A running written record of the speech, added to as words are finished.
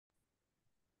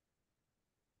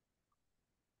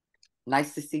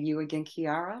Nice to see you again,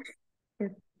 Kiara.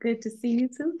 It's good to see you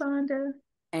too, Vonda.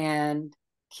 And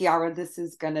Kiara, this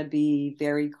is going to be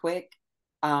very quick.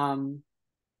 Um,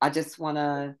 I just want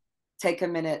to take a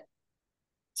minute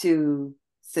to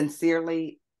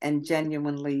sincerely and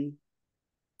genuinely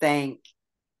thank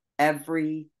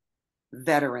every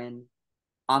veteran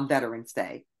on Veterans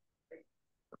Day.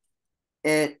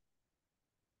 It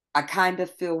I kind of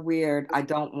feel weird. I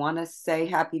don't want to say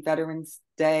Happy Veterans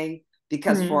Day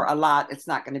because for Mm-hmm. a lot it's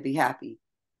not going to be happy.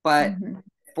 But Mm-hmm.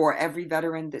 for every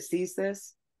veteran that sees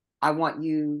this, I want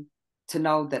you to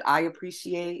know that I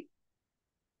appreciate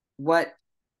what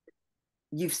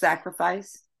you've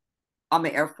sacrificed. I'm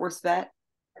an Air Force vet.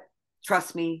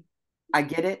 Trust me, I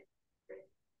get it.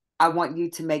 I want you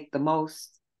to make the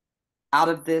most out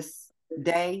of this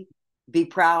day. Be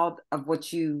proud of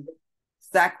what you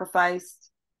sacrificed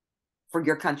for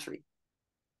your country.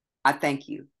 I thank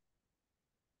you.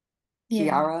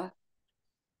 Yeah. Kiara,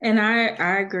 And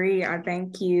I agree. I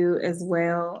thank you as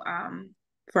well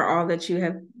for all that you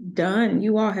have done.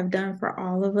 You all have done for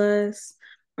all of us.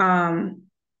 Um,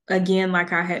 Again,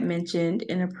 like I had mentioned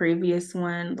in a previous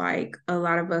one, like a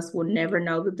lot of us will never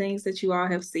know the things that you all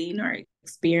have seen or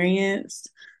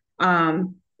experienced.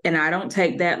 And I don't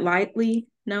take that lightly,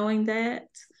 knowing that.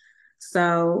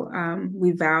 So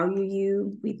we value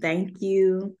you. We thank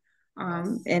you.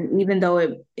 yes. And even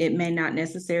though it may not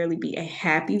necessarily be a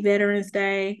happy Veterans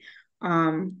Day,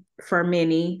 for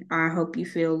many, I hope you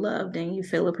feel loved and you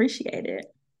feel appreciated.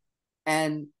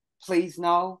 And please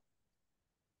know,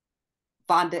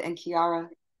 Vonda and Kiara,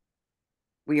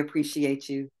 we appreciate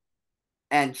you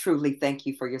and truly thank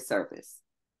you for your service.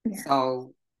 Yeah.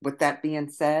 So, with that being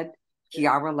said,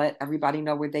 Kiara, let everybody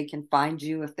know where they can find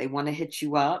you if they want to hit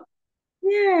you up.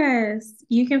 Yes,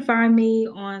 you can find me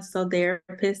on So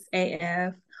Therapist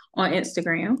AF on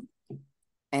Instagram.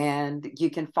 And you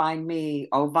can find me,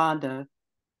 Ovanda,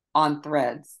 on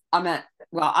Threads. I'm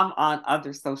on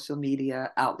other social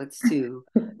media outlets too,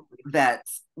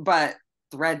 but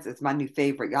Threads is my new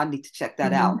favorite. Y'all need to check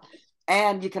that Mhm. out.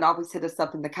 And you can always hit us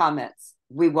up in the comments.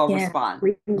 We will Yeah, respond.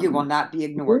 we You will not be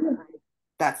ignored. do.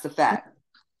 That's the fact.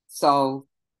 So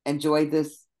enjoy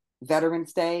this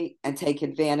Veterans Day and take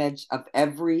advantage of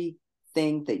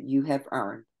everything that you have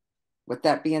earned. With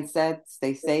that being said,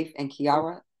 stay safe. And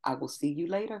Kiara, I will see you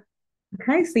later.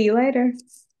 Okay, see you later.